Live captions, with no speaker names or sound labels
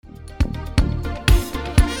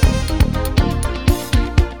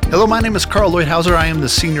Hello, my name is Carl Lloyd Hauser. I am the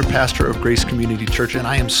senior pastor of Grace Community Church, and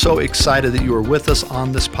I am so excited that you are with us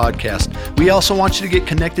on this podcast. We also want you to get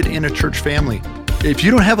connected in a church family. If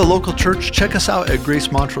you don't have a local church, check us out at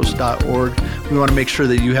gracemontrose.org. We want to make sure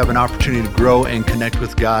that you have an opportunity to grow and connect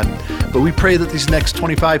with God. But we pray that these next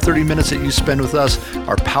 25, 30 minutes that you spend with us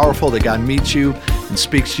are powerful, that God meets you and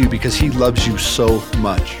speaks to you because He loves you so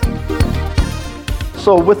much.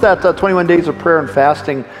 So with that 21 days of prayer and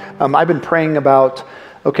fasting, I've been praying about,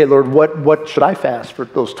 okay, Lord, what should I fast for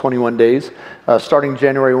those 21 days, starting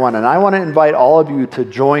January 1? And I want to invite all of you to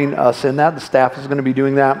join us in that. The staff is going to be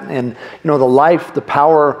doing that. And, the life, the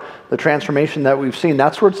power, the transformation that we've seen,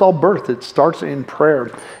 that's where it's all birthed. It starts in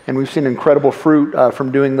prayer. And we've seen incredible fruit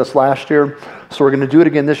from doing this last year. So we're going to do it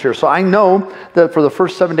again this year. So I know that for the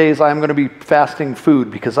first 7 days, I'm going to be fasting food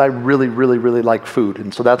because I really, really, really like food.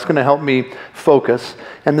 And so that's going to help me focus.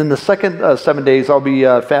 And then the second 7 days, I'll be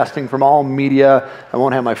fasting from all media. I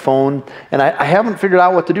won't have my phone. And I haven't figured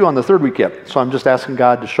out what to do on the third week yet. So I'm just asking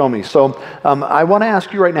God to show me. So I want to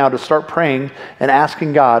ask you right now to start praying and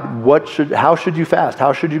asking God, how should you fast?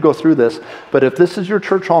 How should you go through this? But if this is your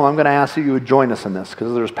church home, I'm going to ask that you would join us in this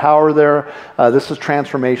because there's power there. This is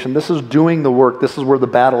transformation. This is doing the work. This is where the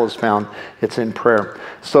battle is found. It's in prayer.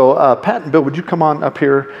 So Pat and Bill, would you come on up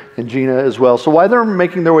here, and Gina as well. So while they're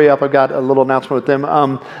making their way up, I've got a little announcement with them.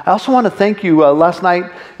 I also want to thank you. Last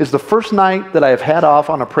night is the first night that I have had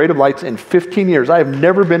off on a Parade of Lights in 15 years. I have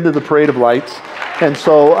never been to the Parade of Lights. And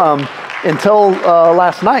so until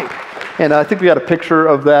last night. And I think we got a picture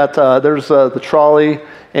of that. There's the trolley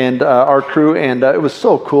and our crew, and it was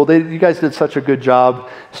so cool. You guys did such a good job.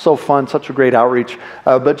 So fun, such a great outreach.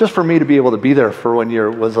 But just for me to be able to be there for 1 year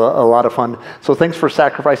was a lot of fun. So thanks for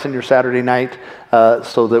sacrificing your Saturday night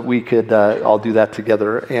so that we could all do that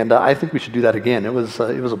together. And I think we should do that again. It was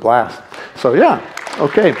a blast. So yeah,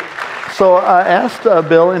 okay. So I asked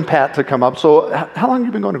Bill and Pat to come up. So how long have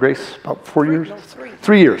you been going to Grace? About 4 years? No, 3.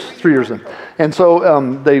 3 years. 3 years then. And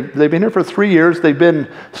so they've been here for 3 years. They've been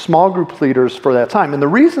small group leaders for that time. And the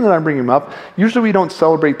reason that I'm bringing them up, usually we don't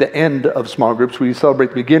celebrate the end of small groups. We celebrate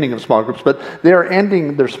the beginning of small groups. But they are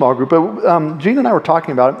ending their small group. But Gina and I were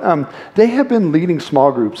talking about it. They have been leading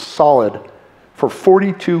small groups solid for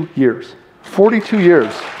 42 years. 42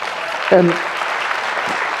 years. And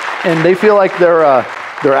they feel like they're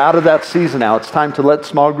out of that season now. It's time to let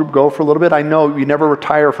small group go for a little bit. I know you never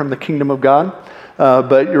retire from the kingdom of God,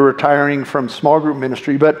 but you're retiring from small group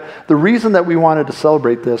ministry. But the reason that we wanted to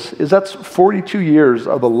celebrate this is that's 42 years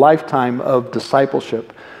of a lifetime of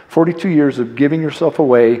discipleship. 42 years of giving yourself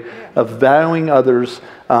away, of valuing others,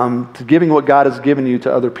 to giving what God has given you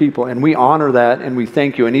to other people. And we honor that and we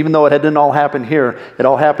thank you. And even though it didn't all happen here, it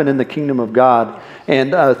all happened in the kingdom of God.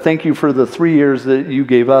 And thank you for the 3 years that you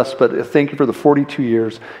gave us, but thank you for the 42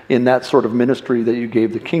 years in that sort of ministry that you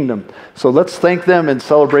gave the kingdom. So let's thank them and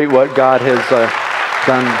celebrate what God has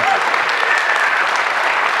done.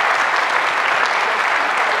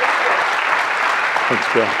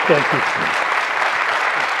 Thanks, Bill. Thank you.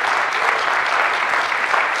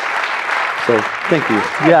 So thank you.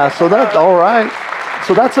 Yeah, so that's all right.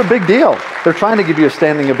 So that's a big deal. They're trying to give you a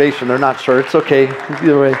standing ovation. They're not sure. It's okay.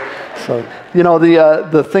 Either way. So,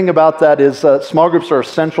 the thing about that is small groups are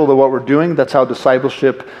essential to what we're doing. That's how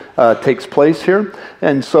discipleship takes place here.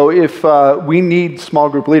 And so if we need small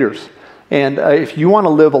group leaders, and if you want to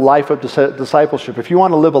live a life of discipleship, if you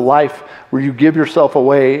want to live a life where you give yourself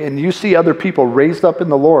away and you see other people raised up in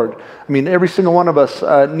the Lord, I mean, every single one of us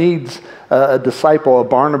needs a disciple, a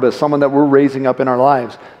Barnabas, someone that we're raising up in our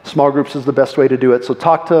lives. Small groups is the best way to do it. So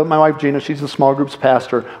talk to my wife, Gina. She's the small groups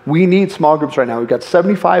pastor. We need small groups right now. We've got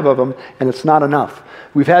 75 of them, and it's not enough.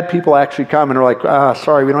 We've had people actually come and are like,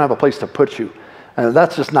 sorry, we don't have a place to put you.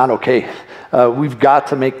 That's just not okay. We've got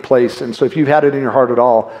to make place. And so if you've had it in your heart at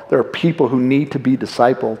all, there are people who need to be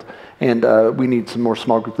discipled. And we need some more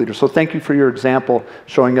small group leaders. So thank you for your example,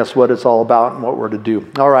 showing us what it's all about and what we're to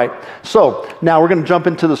do. All right. So now we're going to jump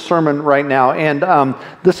into the sermon right now. And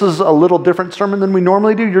this is a little different sermon than we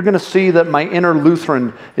normally do. You're going to see that my inner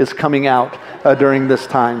Lutheran is coming out during this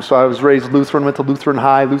time. So I was raised Lutheran, went to Lutheran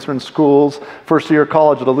High, Lutheran schools, first year of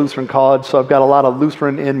college at a Lutheran college. So I've got a lot of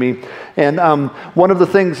Lutheran in me. And one of the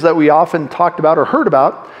things that we often talked about or heard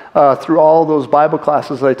about through all those Bible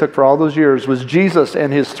classes that I took for all those years was Jesus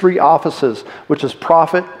and his 3 offices, which is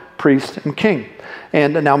prophet, priest, and king.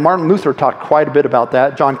 And now Martin Luther talked quite a bit about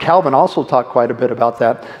that. John Calvin also talked quite a bit about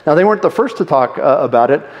that. Now they weren't the first to talk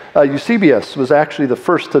about it. Eusebius was actually the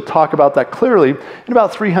first to talk about that clearly in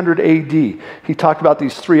about 300 AD. He talked about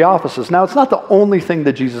these three offices. Now it's not the only thing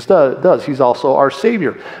that Jesus does. He's also our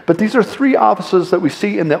Savior. But these are three offices that we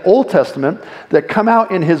see in the Old Testament that come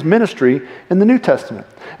out in his ministry in the New Testament.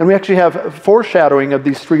 And we actually have foreshadowing of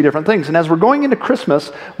these three different things. And as we're going into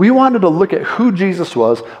Christmas, we wanted to look at who Jesus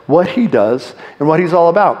was, what he does, and what he's all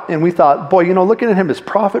about. And we thought, boy, looking at him as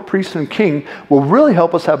prophet, priest, and king will really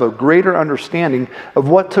help us have a greater understanding of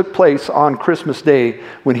what took place on Christmas Day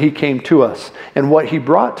when he came to us and what he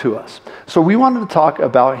brought to us. So we wanted to talk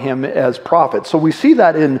about him as prophet. So we see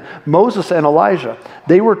that in Moses and Elijah.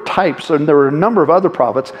 They were types, and there were a number of other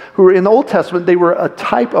prophets who were in the Old Testament. They were a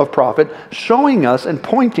type of prophet showing us and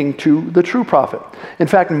pointing to the true prophet. In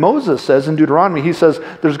fact, Moses says in Deuteronomy, he says,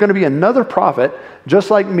 there's going to be another prophet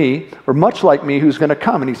just like me, or much like me, who's going to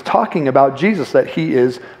come. And he's talking about Jesus, that he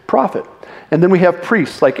is prophet. And then we have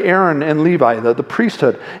priests like Aaron and Levi, the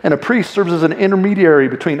priesthood. And a priest serves as an intermediary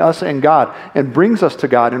between us and God and brings us to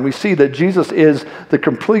God. And we see that Jesus is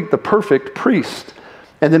the perfect priest.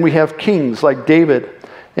 And then we have kings like David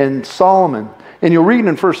and Solomon. And you'll read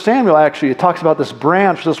in 1 Samuel, actually, it talks about this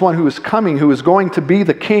branch, this one who is coming, who is going to be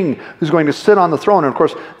the king, who's going to sit on the throne. And of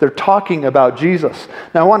course, they're talking about Jesus.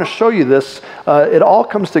 Now, I want to show you this. It all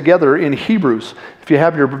comes together in Hebrews. If you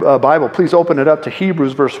have your Bible, please open it up to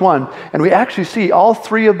Hebrews verse 1. And we actually see all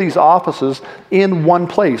three of these offices in one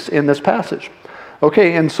place in this passage.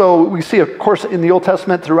 Okay, and so we see, of course, in the Old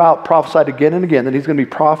Testament throughout, prophesied again and again that he's going to be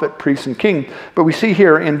prophet, priest, and king. But we see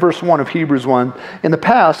here in verse 1 of Hebrews 1, in the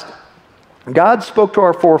past, God spoke to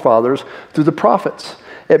our forefathers through the prophets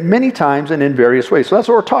at many times and in various ways. So that's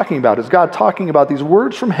what we're talking about, is God talking about these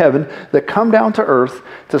words from heaven that come down to earth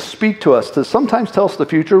to speak to us, to sometimes tell us the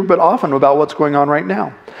future, but often about what's going on right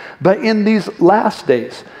now. But in these last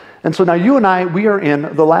days, and so now you and I, we are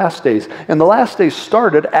in the last days. And the last days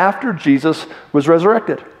started after Jesus was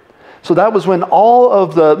resurrected. So that was when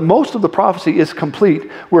most of the prophecy is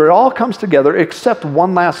complete, where it all comes together except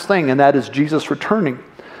one last thing, and that is Jesus returning.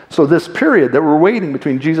 So this period that we're waiting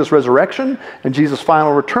between Jesus' resurrection and Jesus'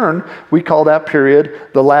 final return, we call that period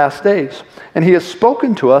the last days. And he has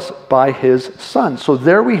spoken to us by his Son. So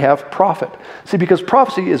there we have prophet. See, because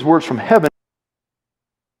prophecy is words from heaven.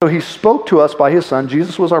 So he spoke to us by his Son.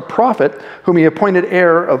 Jesus was our prophet, whom he appointed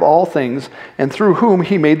heir of all things, and through whom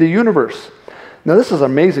he made the universe. Now this is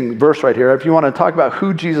an amazing verse right here. If you want to talk about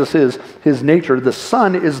who Jesus is, his nature, the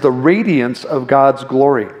Son is the radiance of God's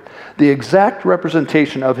glory, the exact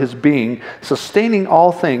representation of his being, sustaining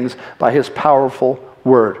all things by his powerful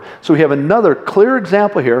word. So we have another clear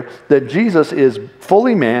example here that Jesus is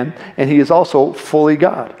fully man and he is also fully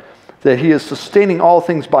God, that he is sustaining all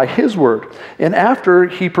things by his word. And after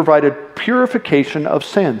he provided purification of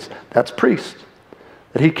sins, that's priest,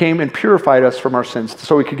 that he came and purified us from our sins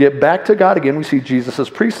so we could get back to God again. We see Jesus as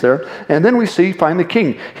priest there. And then we see finally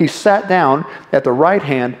king. He sat down at the right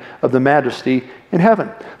hand of the majesty in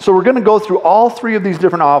heaven. So we're going to go through all three of these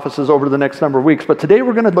different offices over the next number of weeks. But today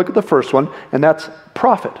we're going to look at the first one, and that's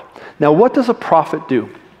prophet. Now, what does a prophet do?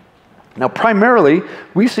 Now, primarily,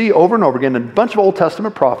 we see over and over again in a bunch of Old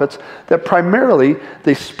Testament prophets that primarily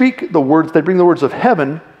they speak the words, they bring the words of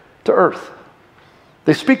heaven to earth.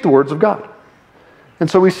 They speak the words of God. And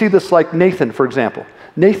so we see this like Nathan, for example.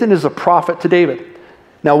 Nathan is a prophet to David.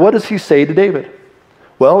 Now, what does he say to David?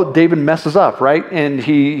 Well, David messes up, right? And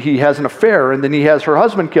he has an affair, and then he has her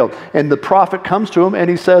husband killed. And the prophet comes to him and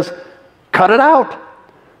he says, cut it out.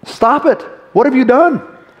 Stop it. What have you done?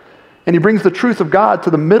 And he brings the truth of God to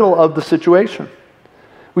the middle of the situation.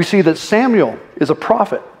 We see that Samuel is a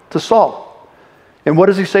prophet to Saul. And what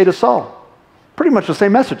does he say to Saul? Pretty much the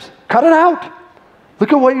same message. Cut it out.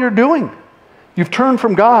 Look at what you're doing. You've turned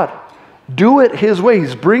from God. Do it his way.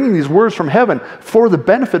 He's bringing these words from heaven for the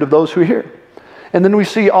benefit of those who hear. And then we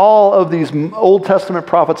see all of these Old Testament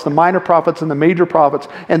prophets, the minor prophets and the major prophets,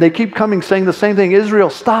 and they keep coming saying the same thing. Israel,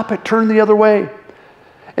 stop it. Turn the other way.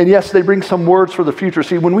 And yes, they bring some words for the future.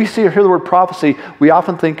 See, when we hear the word prophecy, we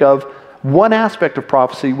often think of one aspect of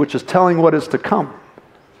prophecy, which is telling what is to come.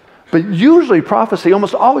 But usually prophecy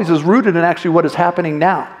almost always is rooted in actually what is happening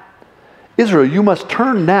now. Israel, you must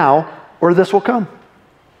turn now or this will come.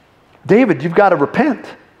 David, you've got to repent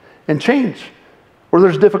and change or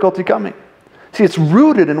there's difficulty coming. See, it's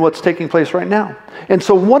rooted in what's taking place right now. And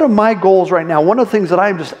so one of my goals right now, one of the things that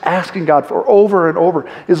I'm just asking God for over and over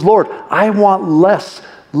is, Lord, I want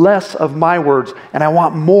less of my words and I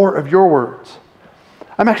want more of your words.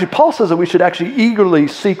 Paul says that we should actually eagerly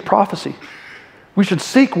seek prophecy. We should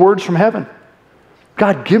seek words from heaven.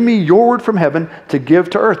 God, give me your word from heaven to give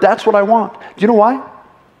to earth. That's what I want. Do you know why?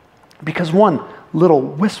 Because one little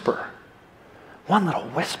whisper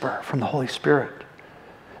from the Holy Spirit,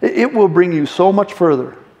 it will bring you so much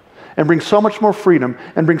further and bring so much more freedom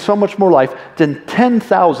and bring so much more life than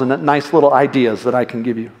 10,000 nice little ideas that I can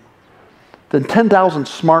give you, than 10,000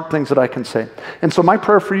 smart things that I can say. And so my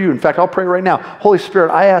prayer for you, in fact, I'll pray right now. Holy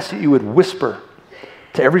Spirit, I ask that you would whisper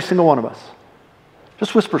to every single one of us.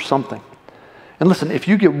 Just whisper something. And listen, if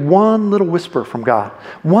you get one little whisper from God,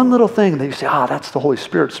 one little thing that you say, that's the Holy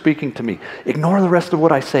Spirit speaking to me, ignore the rest of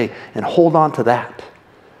what I say and hold on to that.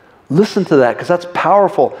 Listen to that, because that's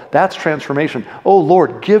powerful. That's transformation. Oh,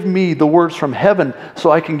 Lord, give me the words from heaven so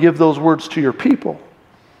I can give those words to your people.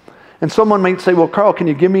 And someone might say, well, Carl, can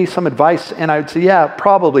you give me some advice? And I would say, yeah,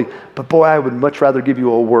 probably. But boy, I would much rather give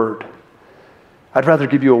you a word. I'd rather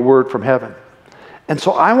give you a word from heaven. And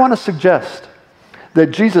so I want to suggest that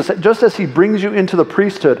Jesus, just as he brings you into the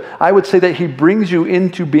priesthood, I would say that he brings you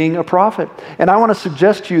into being a prophet. And I want to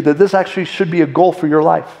suggest to you that this actually should be a goal for your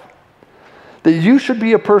life. That you should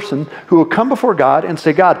be a person who will come before God and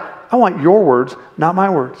say, God, I want your words, not my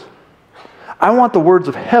words. I want the words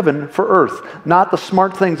of heaven for earth, not the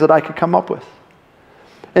smart things that I could come up with.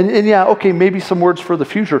 And yeah, okay, maybe some words for the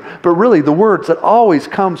future, but really the words that always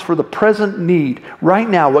comes for the present need, right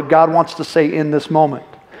now, what God wants to say in this moment.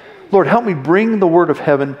 Lord, help me bring the word of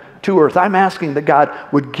heaven to earth. I'm asking that God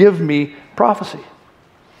would give me prophecy.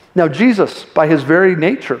 Now, Jesus, by his very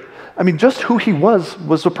nature, just who he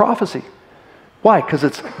was a prophecy. Why? Because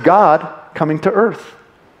it's God coming to earth.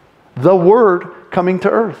 The word coming to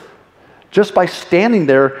earth. Just by standing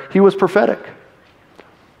there, he was prophetic.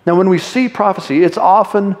 Now, when we see prophecy, it's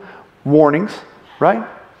often warnings, right?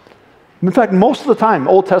 In fact, most of the time,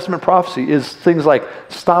 Old Testament prophecy is things like,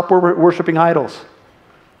 stop worshiping idols.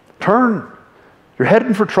 Turn. You're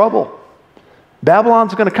heading for trouble.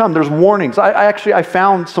 Babylon's going to come. There's warnings. I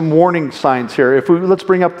found some warning signs here. Let's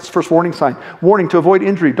bring up this first warning sign. Warning: to avoid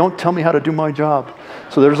injury. Don't tell me how to do my job.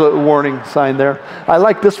 So there's a warning sign there. I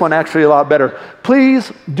like this one actually a lot better.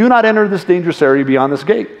 Please do not enter this dangerous area beyond this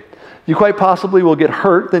gate. You quite possibly will get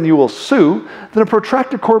hurt, then you will sue, then a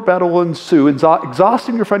protracted court battle will ensue,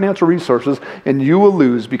 exhausting your financial resources, and you will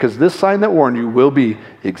lose because this sign that warned you will be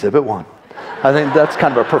Exhibit 1. I think that's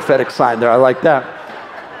kind of a prophetic sign there. I like that.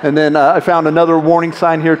 And then I found another warning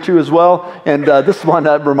sign here too as well. And this one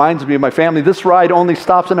reminds me of my family. This ride only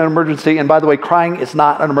stops in an emergency. And by the way, crying is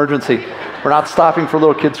not an emergency. We're not stopping for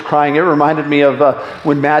little kids crying. It reminded me of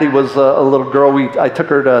when Maddie was a little girl. I took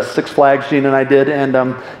her to Six Flags, Gene and I did. And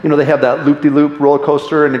they have that loop-de-loop roller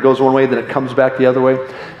coaster, and it goes one way, then it comes back the other way.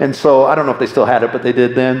 And so I don't know if they still had it, but they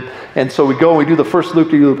did then. And so we go and we do the first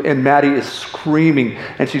loop-de-loop, and Maddie is screaming,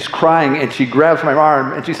 and she's crying, and she grabs my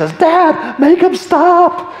arm, and she says, "Dad, make him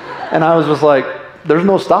stop." And I was just like, there's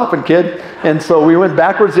no stopping, kid. And so we went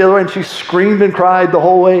backwards the other way, and she screamed and cried the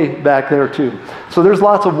whole way back there too. So there's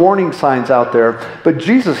lots of warning signs out there. But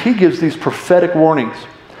Jesus, he gives these prophetic warnings.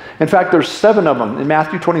 In fact, there's 7 of them in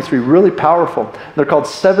Matthew 23, really powerful. They're called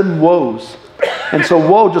 7 woes. And so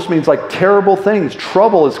woe just means like terrible things.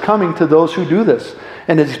 Trouble is coming to those who do this.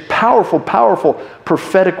 And it's powerful, powerful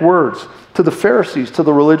prophetic words to the Pharisees, to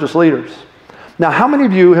the religious leaders. Now, how many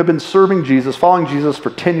of you have been serving Jesus, following Jesus for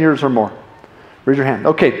 10 years or more? Raise your hand.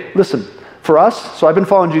 Okay, listen. For us, so I've been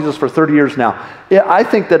following Jesus for 30 years now. I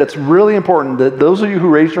think that it's really important that those of you who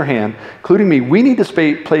raised your hand, including me, we need to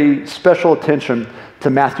pay special attention to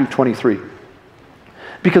Matthew 23.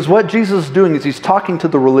 Because what Jesus is doing is he's talking to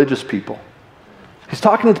the religious people. He's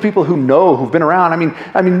talking to the people who know, who've been around.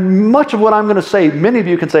 I mean, much of what I'm going to say, many of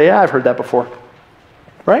you can say, yeah, I've heard that before.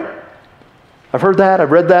 Right? I've heard that,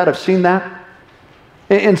 I've read that, I've seen that.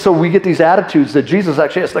 And so we get these attitudes that Jesus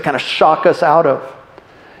actually has to kind of shock us out of.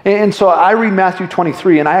 And so I read Matthew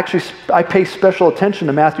 23, and I pay special attention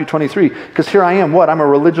to Matthew 23, because here I am, I'm a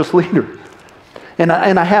religious leader. And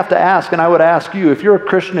I have to ask, and I would ask you, if you're a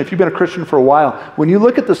Christian, if you've been a Christian for a while, when you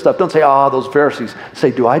look at this stuff, don't say, those Pharisees.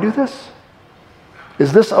 Say, do I do this?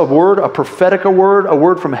 Is this a word, a prophetic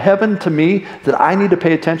word from heaven to me that I need to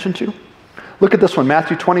pay attention to? Look at this one,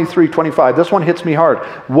 Matthew 23, 25. This one hits me hard.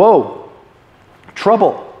 Woe,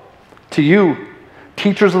 trouble to you,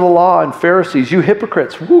 teachers of the law and Pharisees, you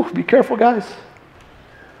hypocrites. Woo, be careful, guys.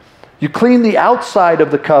 You clean the outside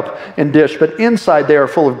of the cup and dish, but inside they are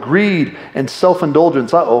full of greed and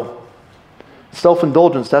self-indulgence.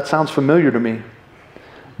 Self-indulgence, that sounds familiar to me.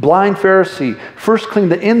 Blind Pharisee, first clean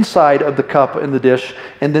the inside of the cup and the dish,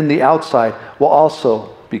 and then the outside will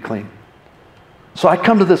also be clean. So I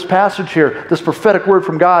come to this passage here, this prophetic word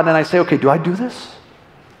from God, and I say, okay, do I do this?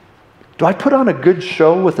 Do I put on a good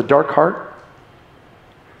show with a dark heart?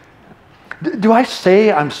 Do I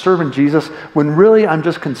say I'm serving Jesus when really I'm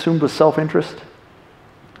just consumed with self-interest?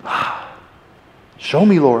 Show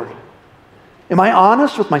me, Lord. Am I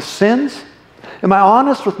honest with my sins? Am I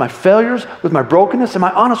honest with my failures, with my brokenness? Am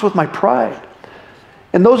I honest with my pride?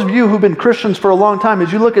 And those of you who've been Christians for a long time,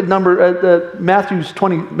 as you look at Matthew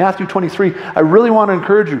 23, I really want to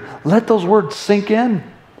encourage you, let those words sink in.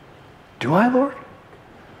 Do I, Lord?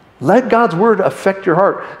 Let God's word affect your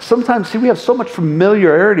heart. Sometimes, see, we have so much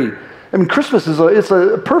familiarity. I mean, Christmas it's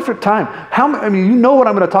a perfect time. You know what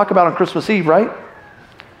I'm going to talk about on Christmas Eve, right?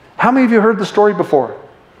 How many of you heard the story before?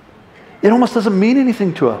 It almost doesn't mean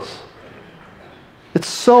anything to us. It's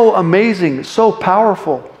so amazing, so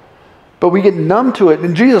powerful. But we get numb to it,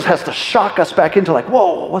 and Jesus has to shock us back into like,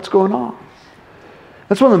 whoa, what's going on?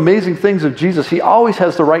 That's one of the amazing things of Jesus. He always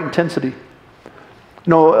has the right intensity.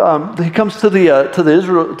 He comes to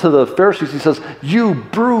the Pharisees. He says, "You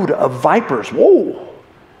brood of vipers." Whoa.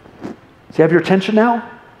 Does he have your attention now?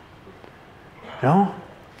 No.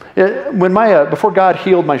 Before God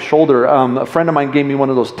healed my shoulder, a friend of mine gave me one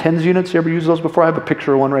of those TENS units. You ever use those before? I have a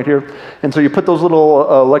picture of one right here. And so you put those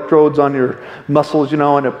little electrodes on your muscles,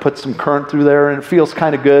 and it puts some current through there, and it feels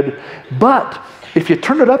kind of good. But if you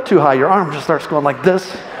turn it up too high, your arm just starts going like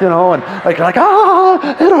this, and like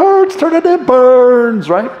it hurts, turn it burns,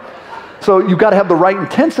 right? So you've got to have the right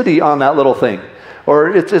intensity on that little thing, or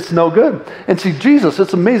it's no good. And see, Jesus,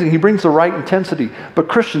 it's amazing. He brings the right intensity. But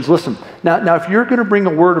Christians, listen. Now, if you're going to bring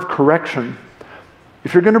a word of correction,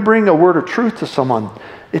 if you're going to bring a word of truth to someone,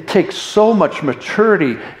 it takes so much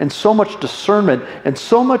maturity and so much discernment and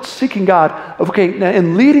so much seeking God of, okay, now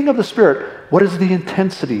in leading of the Spirit, what is the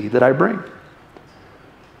intensity that I bring?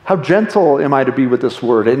 How gentle am I to be with this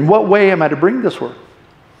word? In what way am I to bring this word?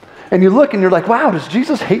 And you look and you're like, wow, does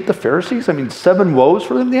Jesus hate the Pharisees? 7 woes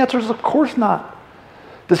for them? The answer is, of course not.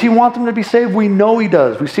 Does he want them to be saved? We know he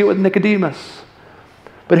does. We see it with Nicodemus.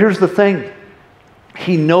 But here's the thing.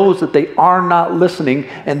 He knows that they are not listening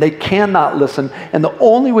and they cannot listen. And the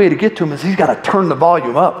only way to get to him is he's got to turn the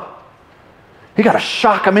volume up. He got to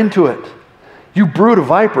shock them into it. You brood of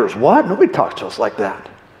vipers. What? Nobody talks to us like that.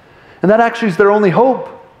 And that actually is their only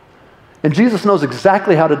hope. And Jesus knows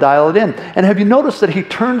exactly how to dial it in. And have you noticed that he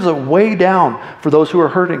turns it way down for those who are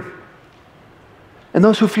hurting and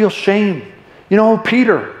those who feel shame?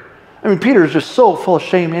 Peter. Peter is just so full of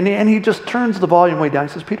shame, and he just turns the volume way down.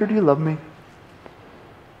 He says, "Peter, do you love me?"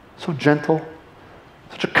 So gentle,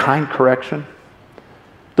 such a kind correction.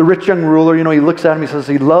 The rich young ruler, he looks at him, he says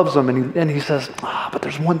he loves him, and he says, but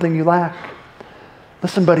there's one thing you lack.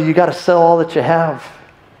 Listen, buddy, you got to sell all that you have.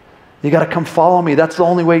 You got to come follow me. That's the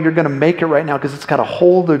only way you're going to make it right now, because it's got a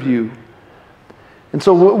hold of you. And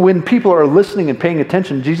so when people are listening and paying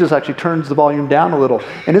attention, Jesus actually turns the volume down a little.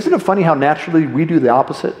 And isn't it funny how naturally we do the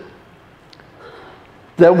opposite?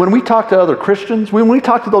 That when we talk to other Christians, when we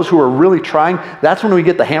talk to those who are really trying, that's when we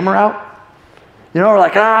get the hammer out. We're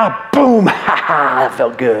like, boom, that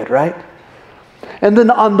felt good, right? And then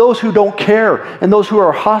on those who don't care and those who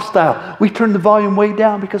are hostile, we turn the volume way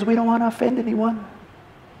down because we don't want to offend anyone.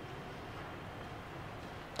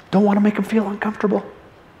 Don't want to make them feel uncomfortable.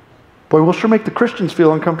 Boy, we'll sure make the Christians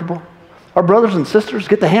feel uncomfortable. Our brothers and sisters,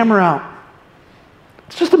 get the hammer out.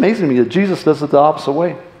 It's just amazing to me that Jesus does it the opposite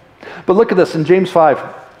way. But look at this in James 5.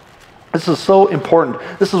 This is so important.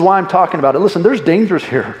 This is why I'm talking about it. Listen, there's dangers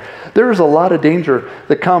here. There is a lot of danger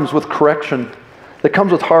that comes with correction, that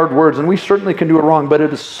comes with hard words, and we certainly can do it wrong, but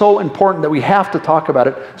it is so important that we have to talk about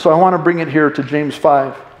it. So I want to bring it here to James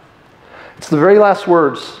 5. It's the very last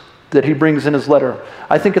words that he brings in his letter.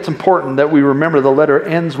 I think it's important that we remember the letter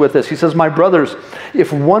ends with this. He says, "My brothers,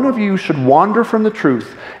 if one of you should wander from the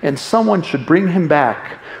truth and someone should bring him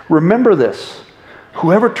back, remember this.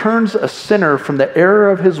 Whoever turns a sinner from the error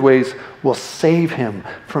of his ways will save him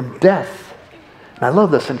from death." And I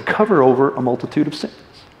love this, "and cover over a multitude of sins."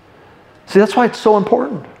 See, that's why it's so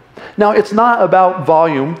important. Now, it's not about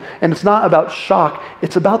volume and it's not about shock.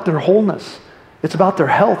 It's about their wholeness. It's about their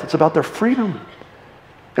health. It's about their freedom.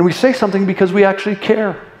 And we say something because we actually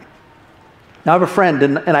care. Now, I have a friend,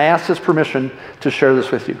 and I asked his permission to share this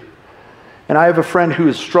with you. And I have a friend who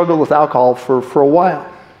has struggled with alcohol for a while.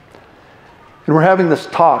 And we're having this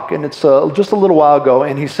talk, and it's just a little while ago,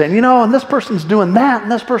 and he's saying, and this person's doing that, and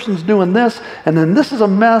this person's doing this, and then this is a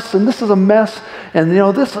mess, and this is a mess, and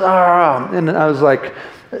this, and I was like,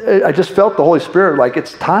 I just felt the Holy Spirit like,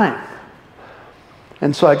 it's time.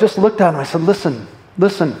 And so I just looked at him, I said, listen,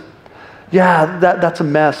 yeah, that's a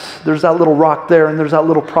mess. There's that little rock there, and there's that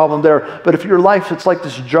little problem there. But if your life, it's like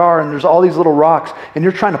this jar, and there's all these little rocks, and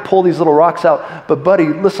you're trying to pull these little rocks out. But buddy,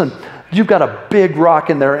 listen, you've got a big rock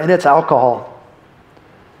in there, and it's alcohol.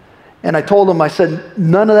 And I told him, I said,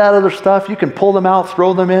 none of that other stuff, you can pull them out,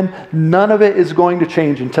 throw them in. None of it is going to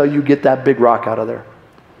change until you get that big rock out of there.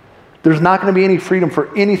 There's not going to be any freedom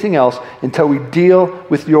for anything else until we deal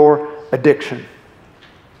with your addiction.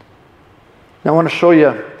 Now I want to show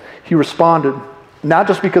you, he responded, not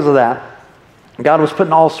just because of that. God was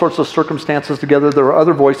putting all sorts of circumstances together. There were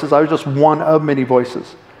other voices. I was just one of many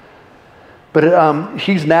voices. But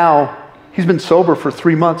he's been sober for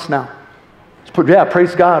 3 months now. Yeah,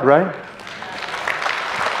 praise God, right?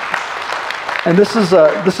 And this is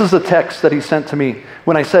a text that he sent to me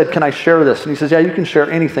when I said, can I share this? And he says, yeah, you can share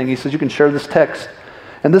anything. He says, you can share this text.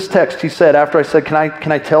 And this text, he said, after I said, can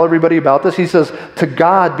I tell everybody about this? He says, to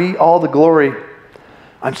God be all the glory.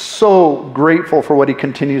 I'm so grateful for what he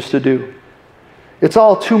continues to do. It's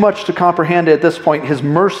all too much to comprehend at this point. His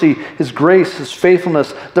mercy, his grace, his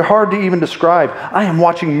faithfulness, they're hard to even describe. I am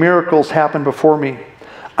watching miracles happen before me.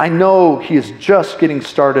 I know he is just getting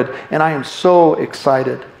started, and I am so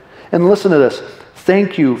excited. And listen to this.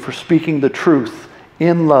 Thank you for speaking the truth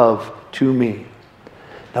in love to me.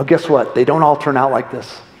 Now guess what? They don't all turn out like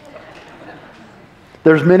this.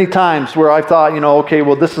 There's many times where I thought, okay,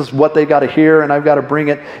 well, this is what they got to hear, and I've got to bring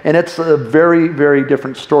it. And it's a very, very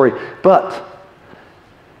different story. But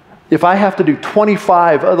if I have to do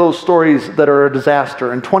 25 of those stories that are a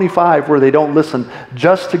disaster and 25 where they don't listen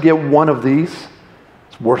just to get one of these,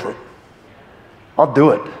 it's worth it. I'll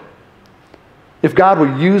do it. If God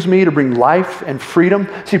will use me to bring life and freedom.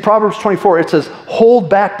 See, Proverbs 24, it says, hold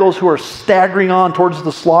back those who are staggering on towards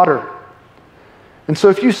the slaughter. And so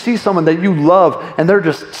if you see someone that you love and they're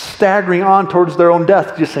just staggering on towards their own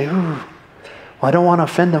death, you say, well, I don't want to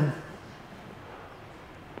offend them.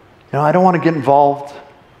 I don't want to get involved.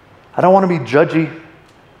 I don't want to be judgy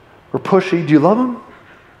or pushy. Do you love him?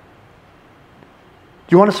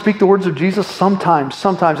 Do you want to speak the words of Jesus? Sometimes.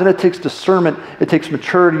 And it takes discernment. It takes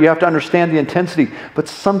maturity. You have to understand the intensity. But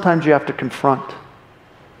sometimes you have to confront.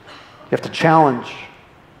 You have to challenge.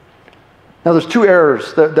 Now, there's two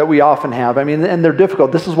errors that we often have. And they're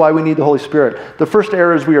difficult. This is why we need the Holy Spirit. The first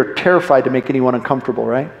error is we are terrified to make anyone uncomfortable,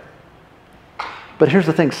 right? But here's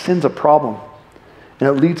the thing. Sin's a problem. And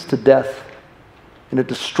it leads to death. And it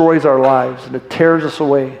destroys our lives. And it tears us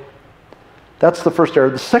away. That's the first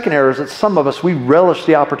error. The second error is that some of us, we relish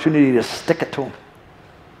the opportunity to stick it to them.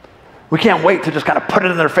 We can't wait to just kind of put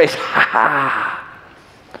it in their face. Ha ha!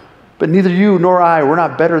 But neither you nor I, we're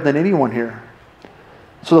not better than anyone here.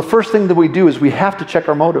 So the first thing that we do is we have to check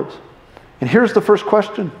our motives. And here's the first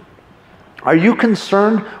question. Are you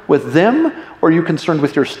concerned with them or are you concerned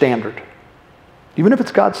with your standard? Even if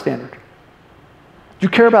it's God's standard. Do you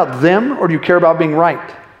care about them or do you care about being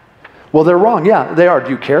right? Well, they're wrong. Yeah, they are.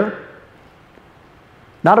 Do you care?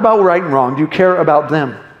 Not about right and wrong. Do you care about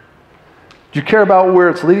them? Do you care about where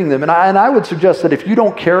it's leading them? And I would suggest that if you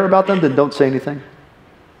don't care about them, then don't say anything.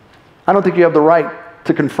 I don't think you have the right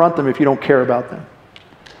to confront them if you don't care about them.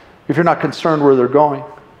 If you're not concerned where they're going.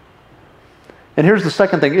 And here's the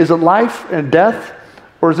second thing. Is it life and death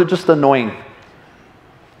or is it just annoying?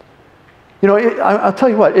 I'll tell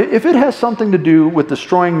you what. If it has something to do with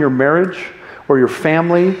destroying your marriage or your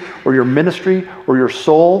family or your ministry or your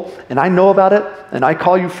soul, and I know about it, and I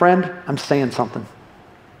call you friend, I'm saying something.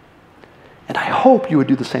 And I hope you would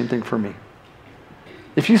do the same thing for me.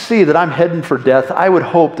 If you see that I'm heading for death, I would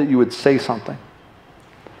hope that you would say something.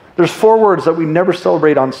 There's 4 words that we never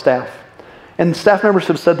celebrate on staff. And staff members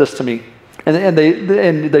have said this to me. And they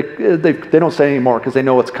don't say it anymore because they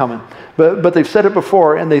know what's coming. But they've said it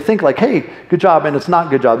before and they think like, hey, good job, and it's not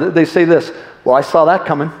good job. They say this, well, I saw that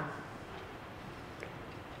coming.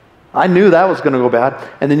 I knew that was going to go bad.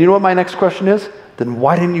 And then you know what my next question is? Then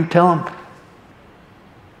why didn't you tell them?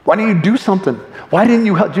 Why didn't you do something? Why didn't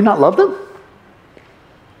you help? Do you not love them?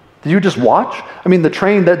 Did you just watch? The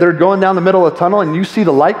train that they're going down the middle of the tunnel and you see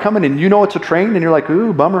the light coming and you know it's a train and you're like,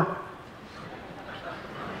 ooh, bummer.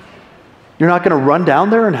 You're not going to run down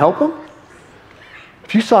there and help them?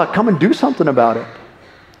 If you saw it coming, do something about it.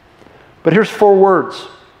 But here's 4 words.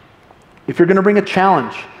 If you're going to bring a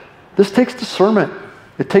challenge, this takes discernment.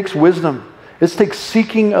 It takes wisdom. It takes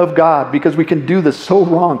seeking of God because we can do this so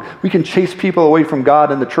wrong. We can chase people away from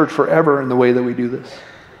God and the church forever in the way that we do this.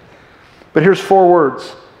 But here's 4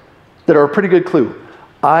 words that are a pretty good clue.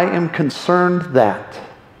 I am concerned that.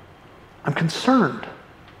 I'm concerned.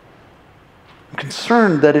 I'm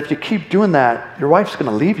concerned that if you keep doing that, your wife's going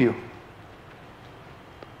to leave you.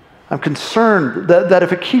 I'm concerned that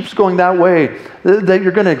if it keeps going that way, that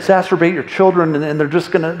you're going to exacerbate your children and they're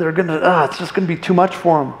just going to, it's just going to be too much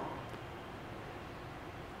for them.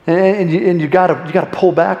 And you got to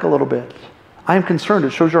pull back a little bit. I am concerned.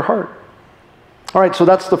 It shows your heart. All right, so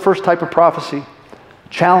that's the first type of prophecy.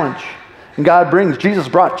 Challenge. And Jesus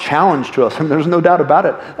brought challenge to us, and there's no doubt about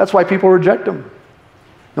it. That's why people reject him.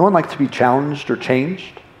 No one likes to be challenged or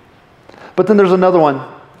changed. But then there's another one,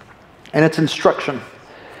 and it's instruction.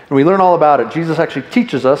 And we learn all about it. Jesus actually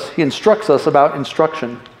teaches us, he instructs us about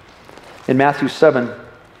instruction in Matthew 7.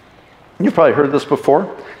 And you've probably heard this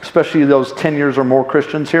before, especially those 10 years or more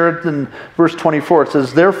Christians. Here in verse 24, it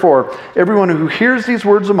says, "Therefore, everyone who hears these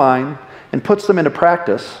words of mine and puts them into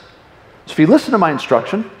practice." So if you listen to my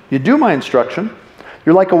instruction, you do my instruction,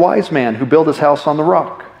 you're like a wise man who built his house on the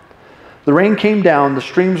rock. The rain came down, the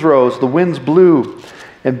streams rose, the winds blew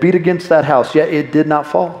and beat against that house, yet it did not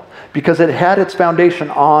fall, because it had its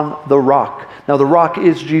foundation on the rock. Now the rock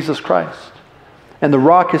is Jesus Christ. And the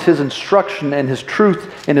rock is his instruction and his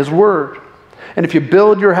truth and his word. And if you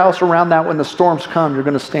build your house around that, when the storms come, you're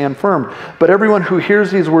going to stand firm. But everyone who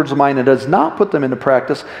hears these words of mine and does not put them into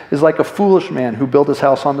practice is like a foolish man who built his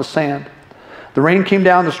house on the sand. The rain came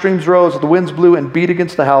down, the streams rose, the winds blew and beat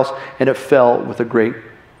against the house, and it fell with a great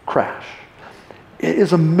crash. It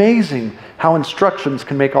is amazing how instructions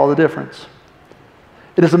can make all the difference.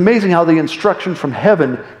 It is amazing how the instruction from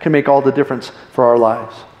heaven can make all the difference for our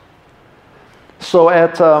lives. So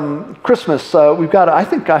at Christmas, we've got,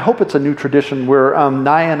 I hope it's a new tradition where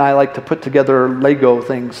Naya and I like to put together Lego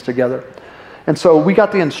things together. And so we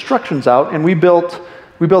got the instructions out, and we built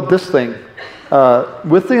this thing.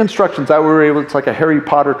 With the instructions out, we were able, it's like a Harry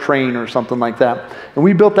Potter train or something like that. And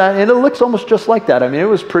we built that, and it looks almost just like that. I mean, it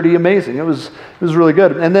was pretty amazing. It was really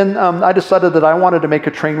good. And then I decided that I wanted to make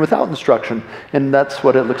a train without instruction, and that's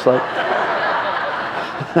what it looks like.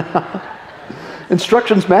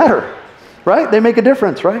 Instructions matter, right? They make a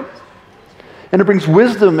difference, right? And it brings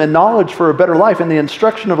wisdom and knowledge for a better life. And the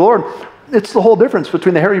instruction of the Lord, it's the whole difference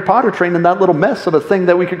between the Harry Potter train and that little mess of a thing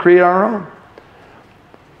that we could create on our own.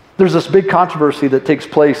 There's this big controversy that takes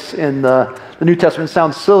place in the New Testament. It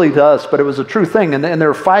sounds silly to us, but it was a true thing. And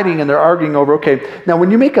they're fighting and they're arguing over, okay, now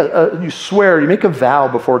when you make you make a vow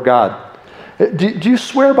before God, do you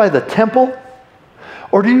swear by the temple?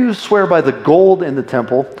 Or do you swear by the gold in the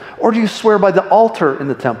temple? Or do you swear by the altar in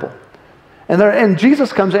the temple? And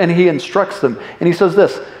Jesus comes and he instructs them. And he says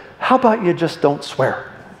this, how about you just don't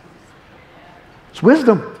swear? It's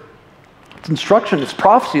wisdom. It's instruction. It's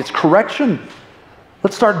prophecy. It's correction.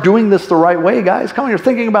 Let's start doing this the right way, guys. Come on, you're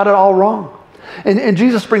thinking about it all wrong. And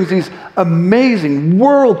Jesus brings these amazing,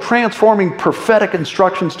 world-transforming prophetic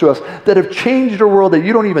instructions to us that have changed a world that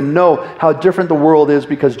you don't even know how different the world is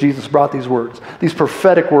because Jesus brought these words, these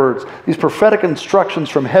prophetic instructions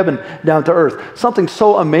from heaven down to earth. Something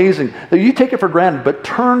so amazing that you take it for granted, but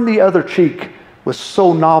turn the other cheek was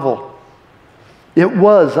so novel. It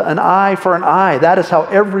was an eye for an eye. That is how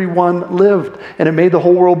everyone lived, and it made the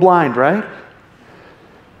whole world blind, right?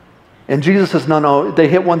 And Jesus says, no, they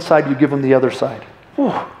hit one side, you give them the other side.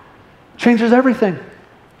 Ooh, changes everything.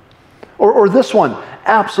 Or this one,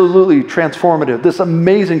 absolutely transformative. This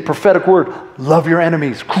amazing prophetic word, love your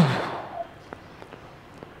enemies.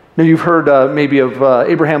 Now you've heard maybe of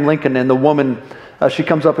Abraham Lincoln and the woman, she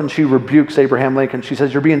comes up and she rebukes Abraham Lincoln. She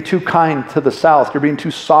says, you're being too kind to the South. You're being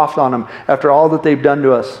too soft on them after all that they've done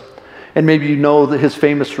to us. And maybe you know that his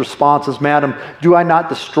famous response is, Madam, do I not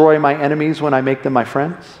destroy my enemies when I make them my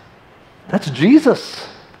friends? That's Jesus.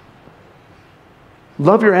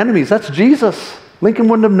 Love your enemies. That's Jesus. Lincoln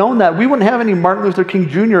wouldn't have known that. We wouldn't have any Martin Luther King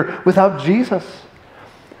Jr. without Jesus.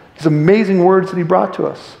 These amazing words that he brought to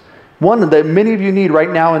us. One that many of you need right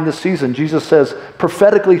now in this season. Jesus says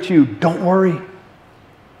prophetically to you, don't worry.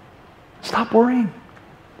 Stop worrying.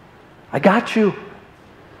 I got you.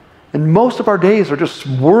 And most of our days are just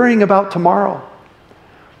worrying about tomorrow.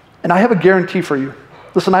 And I have a guarantee for you.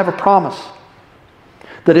 Listen, I have a promise.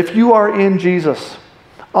 That if you are in Jesus,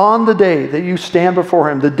 on the day that you stand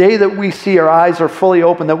before him, the day that we see our eyes are fully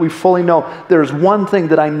open, that we fully know, there's one thing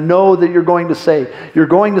that I know that you're going to say. You're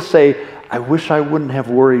going to say, I wish I wouldn't have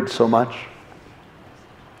worried so much.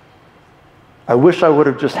 I wish I would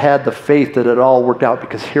have just had the faith that it all worked out,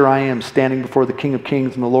 because here I am standing before the King of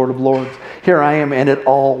Kings and the Lord of Lords. Here I am, and it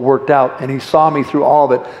all worked out, and he saw me through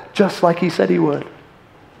all of it, just like he said he would.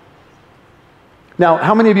 Now,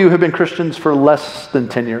 how many of you have been Christians for less than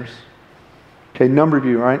 10 years? Okay, a number of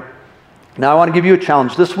you, right? Now, I want to give you a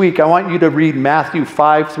challenge. This week, I want you to read Matthew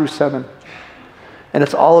 5 through 7. And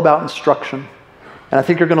it's all about instruction. And I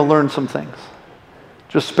think you're going to learn some things.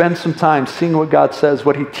 Just spend some time seeing what God says,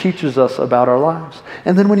 what he teaches us about our lives.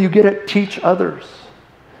 And then when you get it, teach others.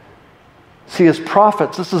 See, as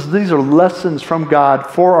prophets, these are lessons from God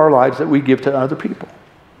for our lives that we give to other people.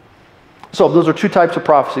 So those are two types of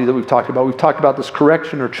prophecy that we've talked about. We've talked about this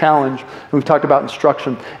correction or challenge, and we've talked about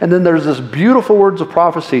instruction. And then there's this beautiful words of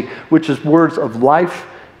prophecy, which is words of life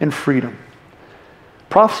and freedom.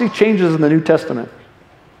 Prophecy changes in the New Testament.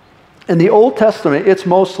 In the Old Testament, it's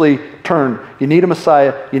mostly turn. You need a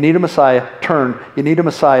Messiah, you need a Messiah, turn. You need a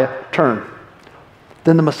Messiah, turn.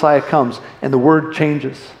 Then the Messiah comes, and the word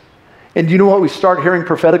changes. And do you know what we start hearing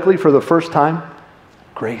prophetically for the first time?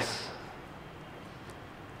 Grace.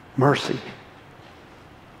 Mercy,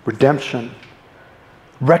 redemption,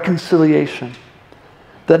 reconciliation.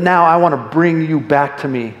 That now I want to bring you back to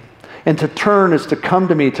me. And to turn is to come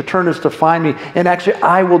to me. To turn is to find me. And actually,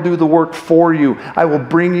 I will do the work for you. I will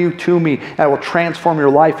bring you to me. I will transform your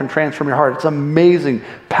life and transform your heart. It's amazing,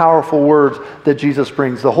 powerful words that Jesus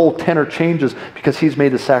brings. The whole tenor changes because he's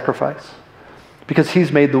made the sacrifice. Because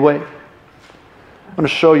he's made the way. I'm going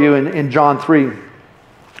to show you in John 3.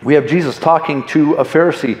 We have Jesus talking to a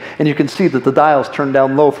Pharisee, and you can see that the dial's turned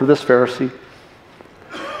down low for this Pharisee.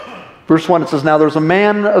 Verse 1, it says, "Now there was a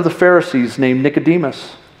man of the Pharisees named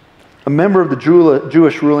Nicodemus, a member of the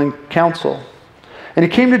Jewish ruling council. And he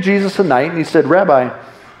came to Jesus at night, and he said, 'Rabbi,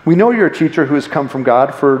 we know you're a teacher who has come from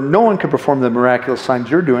God, for no one can perform the miraculous signs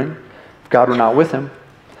you're doing if God were not with him.'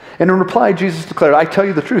 And in reply, Jesus declared, 'I tell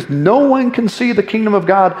you the truth, no one can see the kingdom of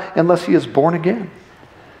God unless he is born again.'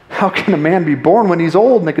 'How can a man be born when he's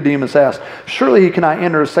old?' Nicodemus asked. 'Surely he cannot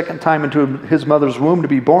enter a second time into his mother's womb to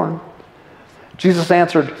be born.' Jesus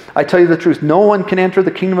answered, 'I tell you the truth, no one can enter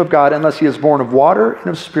the kingdom of God unless he is born of water and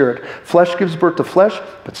of spirit. Flesh gives birth to flesh,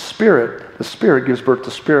 but the spirit gives birth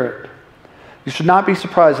to spirit. You should not be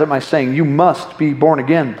surprised at my saying, you must be born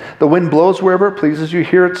again. The wind blows wherever it pleases, you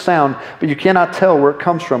hear its sound, but you cannot tell where it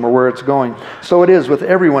comes from or where it's going. So it is with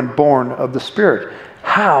everyone born of the Spirit.'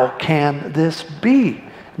 'How can this be?'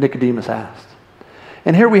 Nicodemus asked.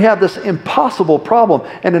 And here we have this impossible problem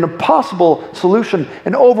and an impossible solution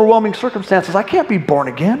and overwhelming circumstances. I can't be born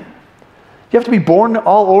again. You have to be born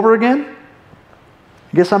all over again?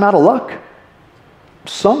 I guess I'm out of luck. I'm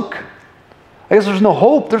sunk. I guess there's no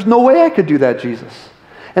hope. There's no way I could do that, Jesus.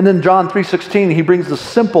 And then John 3:16, he brings the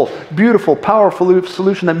simple, beautiful, powerful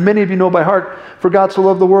solution that many of you know by heart. For God so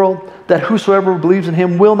loved the world that whosoever believes in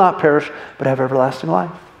him will not perish, but have everlasting life.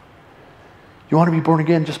 You want to be born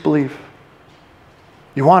again? Just believe.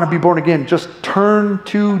 You want to be born again? Just turn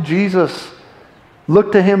to Jesus.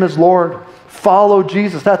 Look to him as Lord. Follow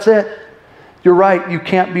Jesus. That's it. You're right. You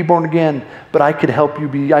can't be born again, but I can help you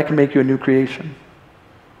be. I can make you a new creation.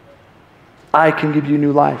 I can give you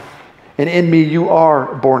new life. And in me, you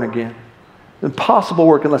are born again. Impossible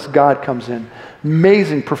work unless God comes in.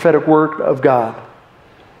 Amazing prophetic work of God.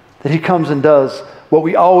 That he comes and does what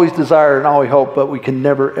we always desire and always hope, but we can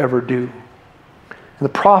never, ever do. And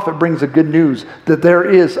the prophet brings the good news that there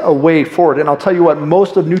is a way forward. And I'll tell you what,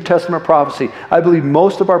 most of New Testament prophecy, I believe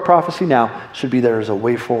most of our prophecy now should be there is a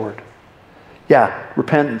way forward. Yeah,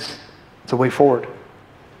 repentance, it's a way forward.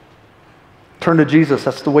 Turn to Jesus,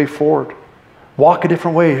 that's the way forward. Walk a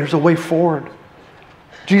different way, here's a way forward.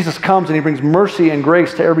 Jesus comes and he brings mercy and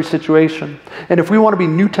grace to every situation. And if we want to be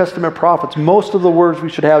New Testament prophets, most of the words we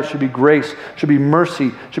should have should be grace, should be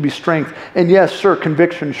mercy, should be strength. And yes, sure,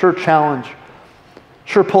 conviction, sure, challenge.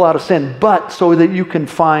 Sure, pull out of sin, but so that you can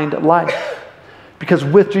find life. Because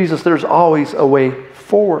with Jesus, there's always a way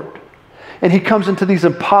forward. And he comes into these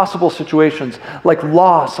impossible situations, like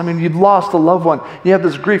loss. I mean, you've lost a loved one. You have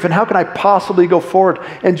this grief, and how can I possibly go forward?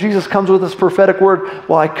 And Jesus comes with this prophetic word,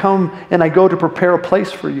 well, I come and I go to prepare a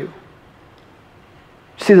place for you.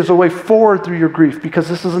 See, there's a way forward through your grief, because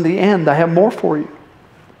this isn't the end. I have more for you.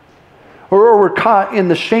 Or we're caught in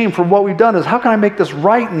the shame for what we've done is, how can I make this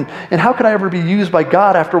right? And how can I ever be used by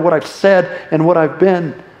God after what I've said and what I've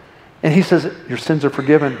been? And he says, your sins are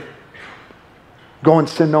forgiven. Go and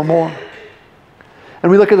sin no more. And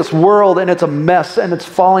we look at this world and it's a mess and it's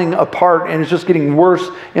falling apart and it's just getting worse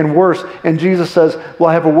and worse. And Jesus says, well,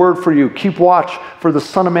 I have a word for you. Keep watch, for the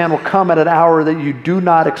Son of Man will come at an hour that you do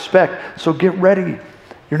not expect. So get ready.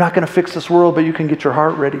 You're not going to fix this world, but you can get your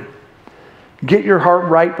heart ready. Get your heart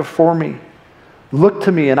right before me. Look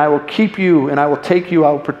to me and I will keep you and I will take you,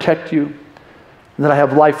 I will protect you. And that I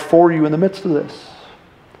have life for you in the midst of this.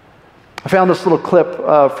 I found this little clip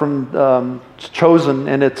from Chosen,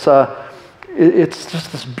 and it's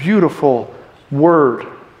just this beautiful word,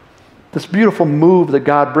 this beautiful move that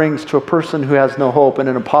God brings to a person who has no hope in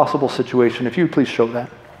an impossible situation. If you would please show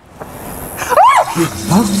that.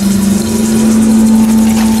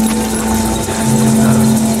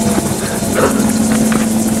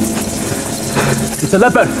 It's a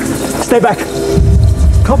leopard. Stay back.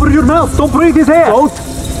 Cover your mouth. Don't breathe his air. Don't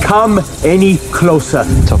come any closer.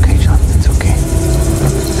 It's okay, John. It's okay.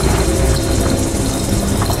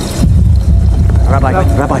 Rabbi,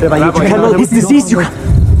 you cannot. He's diseased. You can.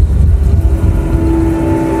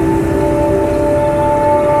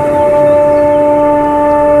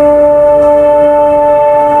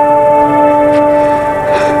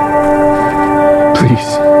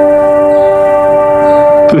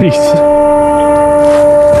 Please.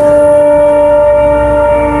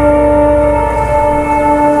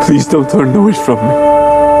 Please don't turn away from me.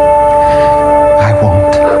 I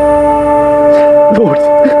won't. Lord,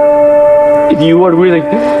 if you are willing,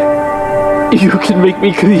 you can make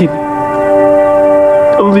me clean.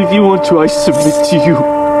 Only if you want to, I submit to you.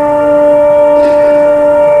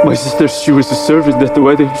 My sister, she was a servant at the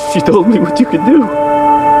wedding. She told me what you can do.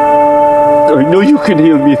 I know you can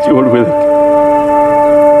heal me if you are willing.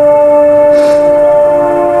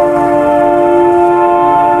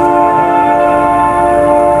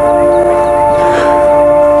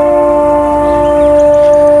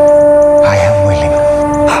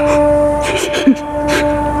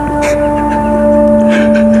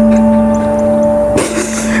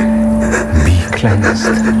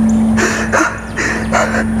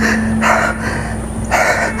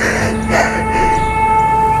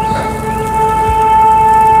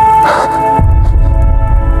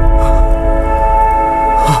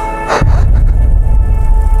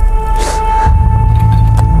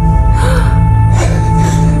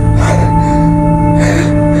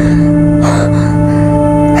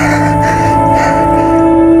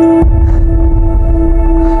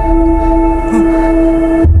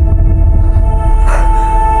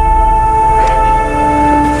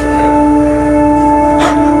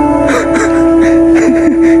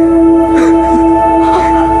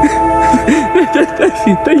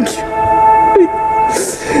 Thank you.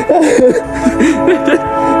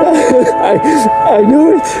 I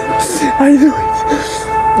knew it. I knew it.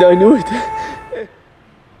 I knew it.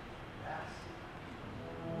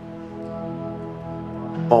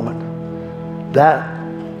 Moment.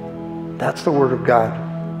 That's the word of God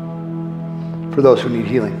for those who need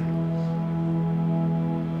healing.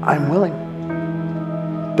 I'm willing.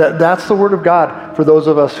 That's the word of God for those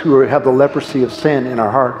of us who have the leprosy of sin in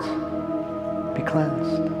our hearts. Be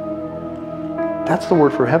cleansed. That's the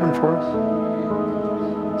word for heaven for us.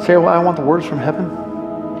 Say, well, I want the words from heaven.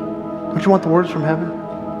 Don't you want the words from heaven?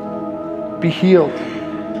 Be healed.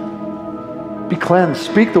 Be cleansed.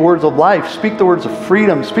 Speak the words of life. Speak the words of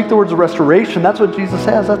freedom. Speak the words of restoration. That's what Jesus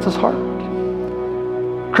has. That's his heart.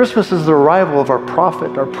 Christmas is the arrival of our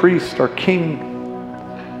prophet, our priest, our king.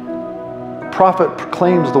 Prophet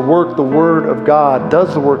proclaims the word of God,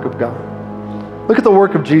 does the work of God. Look at the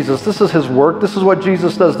work of Jesus. This is his work. This is what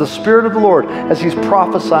Jesus does. The Spirit of the Lord, as he's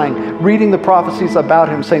prophesying, reading the prophecies about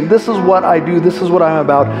him, saying, this is what I do. This is what I'm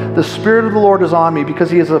about. The Spirit of the Lord is on me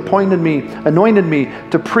because he has anointed me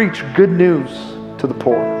to preach good news to the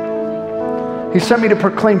poor. He sent me to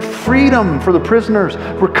proclaim freedom for the prisoners,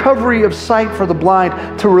 recovery of sight for the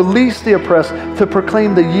blind, to release the oppressed, to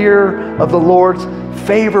proclaim the year of the Lord's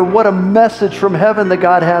favor. What a message from heaven that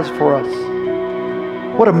God has for us.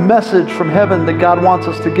 What a message from heaven that God wants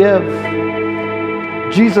us to give.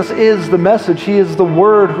 Jesus is the message. He is the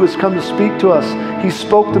Word who has come to speak to us. He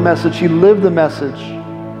spoke the message. He lived the message.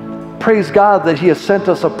 Praise God that he has sent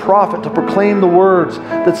us a prophet to proclaim the words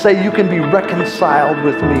that say you can be reconciled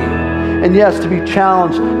with me. And yes, to be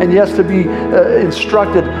challenged, and yes, to be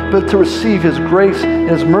instructed, but to receive his grace and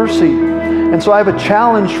his mercy. And so I have a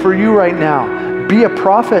challenge for you right now. Be a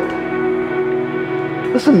prophet.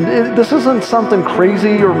 Listen, this isn't something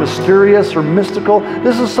crazy or mysterious or mystical.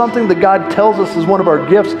 This is something that God tells us is one of our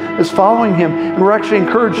gifts, is following him. And we're actually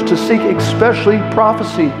encouraged to seek especially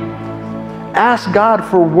prophecy. Ask God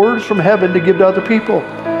for words from heaven to give to other people.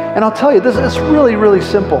 And I'll tell you, this is really, really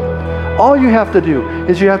simple. All you have to do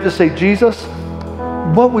is you have to say, Jesus,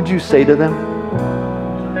 what would you say to them?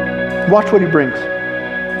 Watch what he brings.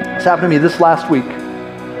 This happened to me this last week.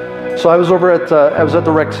 So I was over at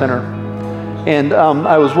the rec center. And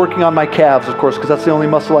I was working on my calves, of course, because that's the only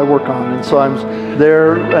muscle I work on. And so I'm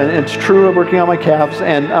there, and it's true, I'm working on my calves.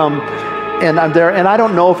 And I'm there, and I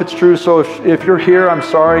don't know if it's true, so if you're here, I'm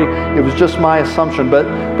sorry. It was just my assumption. But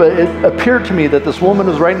it appeared to me that this woman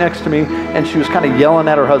was right next to me, and she was kind of yelling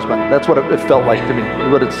at her husband. That's what it felt like to me,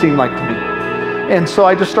 what it seemed like to me. And so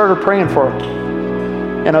I just started praying for her.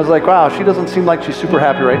 And I was like, wow, she doesn't seem like she's super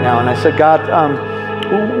happy right now. And I said, God,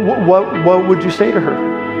 what would you say to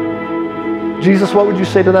her? Jesus, what would you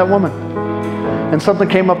say to that woman? And something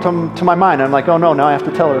came up to my mind. I'm like, oh no, now I have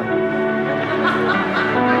to tell her.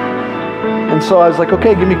 And so I was like,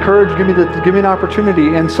 okay, give me courage, give me an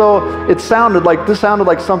opportunity. And so this sounded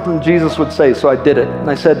like something Jesus would say, so I did it.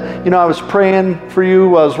 And I said, I was praying for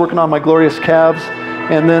you, I was working on my glorious calves,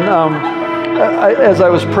 and then as I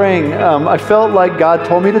was praying, I felt like God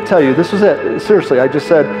told me to tell you, this was it, seriously, I just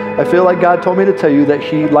said, I feel like God told me to tell you that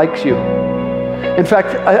he likes you. In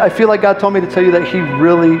fact, I feel like God told me to tell you that he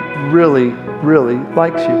really, really, really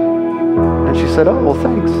likes you. And she said, oh, well,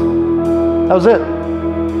 thanks. That was it.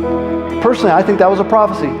 Personally, I think that was a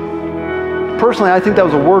prophecy. Personally, I think that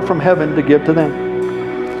was a word from heaven to give to them.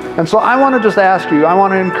 And so I want to just ask you, I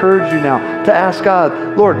want to encourage you now to ask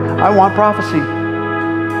God, Lord, I want prophecy.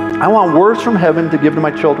 I want words from heaven to give to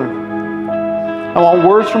my children. I want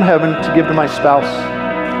words from heaven to give to my spouse.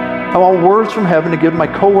 I want words from heaven to give to my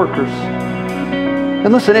coworkers.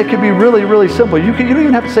 And listen, it could be really, really simple. You don't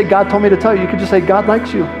even have to say, God told me to tell you. You could just say, God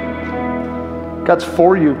likes you. God's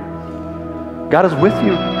for you. God is with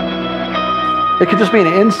you. It could just be an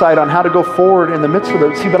insight on how to go forward in the midst of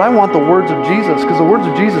it. See, but I want the words of Jesus, because the words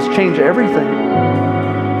of Jesus change everything.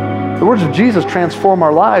 The words of Jesus transform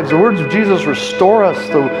our lives. The words of Jesus restore us.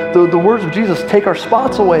 The words of Jesus take our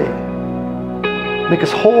spots away, make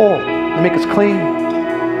us whole, and make us clean.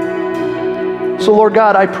 So, Lord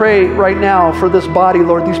God, I pray right now for this body,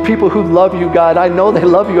 Lord, these people who love you, God. I know they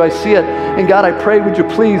love you. I see it. And God, I pray, would you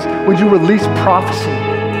release prophecy?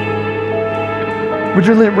 Would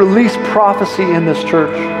you release prophecy in this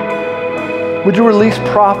church? Would you release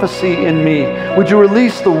prophecy in me? Would you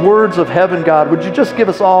release the words of heaven, God? Would you just give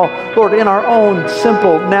us all, Lord, in our own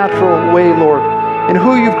simple, natural way, Lord, in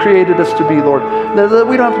who you've created us to be, Lord. That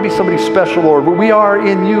we don't have to be somebody special, Lord, but we are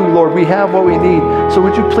in you, Lord. We have what we need. So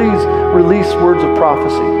would you please release words of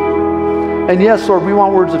prophecy? And yes, Lord, we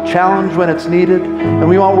want words of challenge when it's needed, and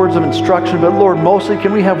we want words of instruction, but Lord, mostly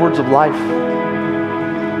can we have words of life?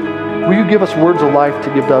 Will you give us words of life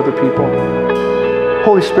to give to other people?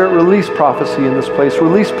 Holy Spirit, release prophecy in this place.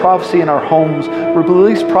 Release prophecy in our homes.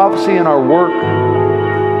 Release prophecy in our work.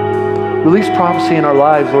 Release prophecy in our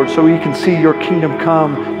lives, Lord, so we can see your kingdom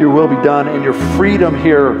come, your will be done, and your freedom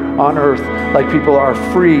here on earth like people are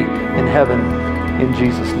free in heaven. In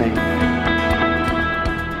Jesus' name.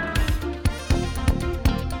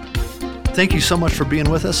 Thank you so much for being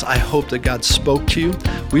with us. I hope that God spoke to you.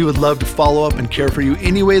 We would love to follow up and care for you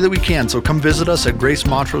any way that we can. So come visit us at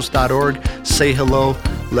gracemontrose.org. Say hello.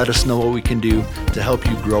 Let us know what we can do to help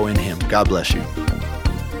you grow in Him. God bless you.